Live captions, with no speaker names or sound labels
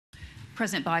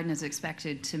President Biden is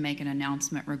expected to make an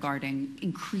announcement regarding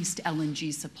increased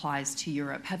LNG supplies to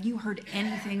Europe. Have you heard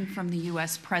anything from the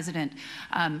U.S. president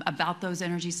about those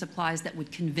energy supplies that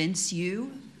would convince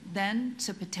you then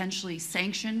to potentially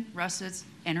sanction Russia's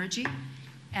energy?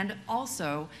 And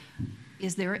also,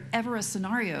 is there ever a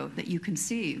scenario that you can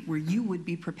see where you would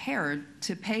be prepared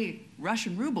to pay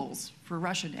Russian rubles for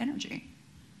Russian energy?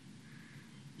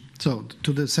 So,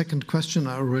 to the second question,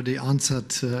 I already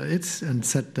answered it and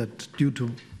said that due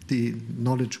to the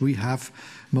knowledge we have,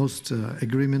 most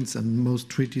agreements and most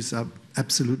treaties are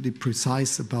absolutely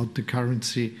precise about the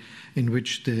currency in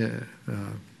which the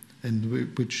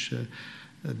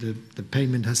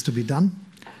payment has to be done.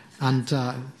 And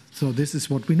so this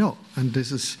is what we know. And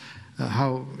this is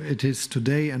how it is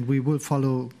today. And we will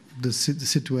follow the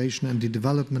situation and the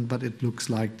development, but it looks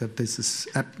like that this is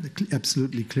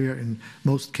absolutely clear in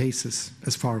most cases,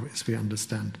 as far as we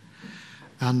understand.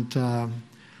 And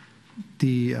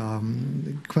the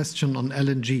question on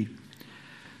LNG.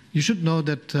 You should know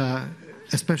that,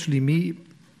 especially me,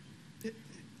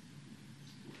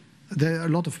 there are a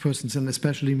lot of persons, and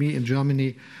especially me in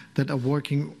Germany, that are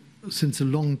working since a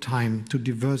long time to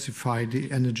diversify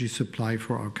the energy supply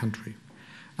for our country.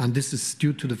 And this is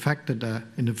due to the fact that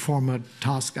in a former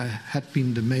task I had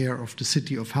been the mayor of the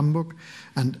city of Hamburg,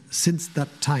 and since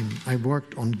that time I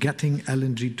worked on getting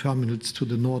LNG terminals to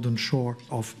the northern shore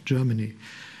of Germany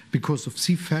because of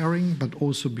seafaring, but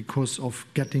also because of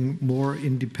getting more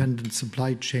independent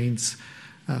supply chains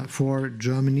for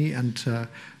Germany and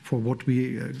for what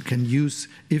we can use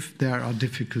if there are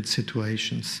difficult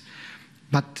situations.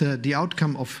 But the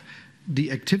outcome of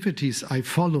the activities I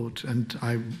followed and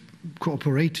I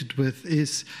cooperated with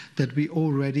is that we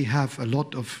already have a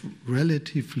lot of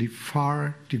relatively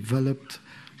far developed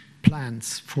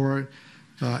plans for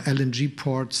LNG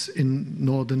ports in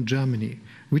northern Germany,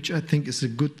 which I think is a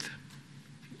good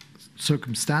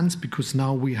circumstance because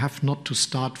now we have not to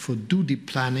start for duty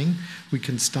planning, we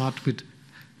can start with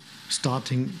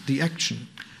starting the action.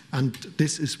 And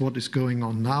this is what is going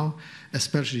on now.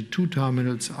 Especially two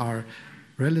terminals are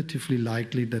relatively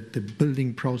likely that the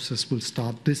building process will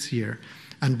start this year.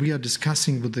 And we are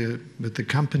discussing with the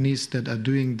companies that are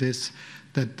doing this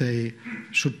that they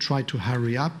should try to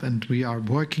hurry up. And we are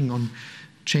working on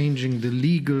changing the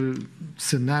legal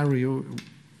scenario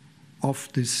of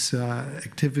this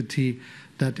activity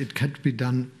that it can be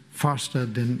done faster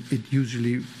than it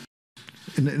usually,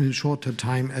 in a shorter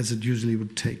time as it usually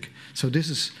would take. So this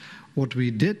is what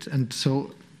we did. And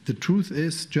so the truth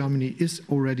is Germany is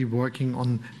already working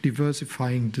on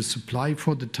diversifying the supply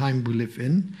for the time we live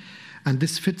in. And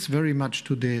this fits very much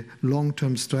to the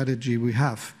long-term strategy we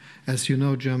have. As you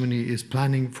know, Germany is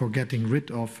planning for getting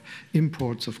rid of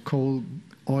imports of coal,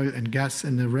 oil and gas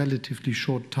in a relatively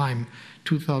short time.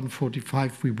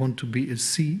 2045, we want to be a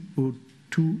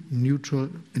CO2 neutral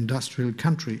industrial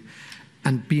country.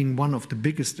 And being one of the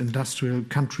biggest industrial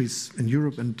countries in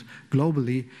Europe and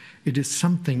globally, it is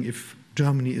something if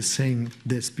Germany is saying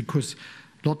this, because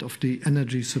a lot of the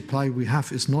energy supply we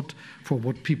have is not for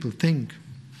what people think,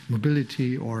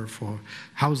 mobility or for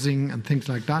housing and things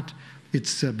like that.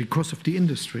 It's because of the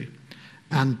industry.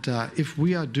 And if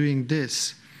we are doing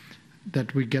this,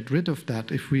 that we get rid of that,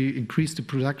 if we increase the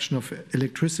production of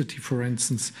electricity, for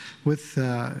instance, with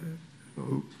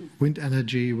wind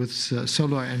energy, with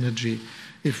solar energy,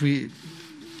 if we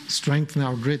strengthen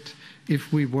our grid,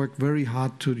 if we work very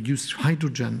hard to use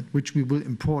hydrogen, which we will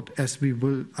import as we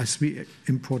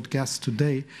import gas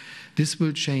today, this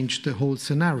will change the whole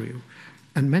scenario.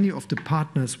 And many of the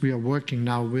partners we are working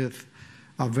now with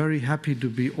are very happy to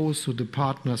be also the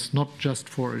partners, not just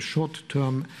for a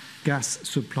short-term gas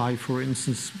supply, for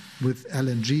instance, with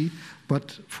LNG,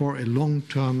 but for a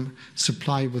long-term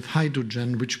supply with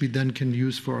hydrogen, which we then can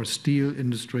use for our steel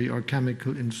industry or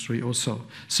chemical industry also.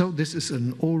 So this is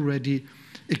an already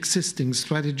existing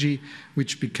strategy,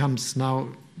 which becomes now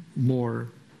more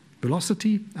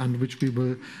velocity and which we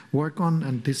will work on.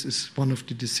 And this is one of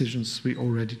the decisions we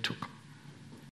already took.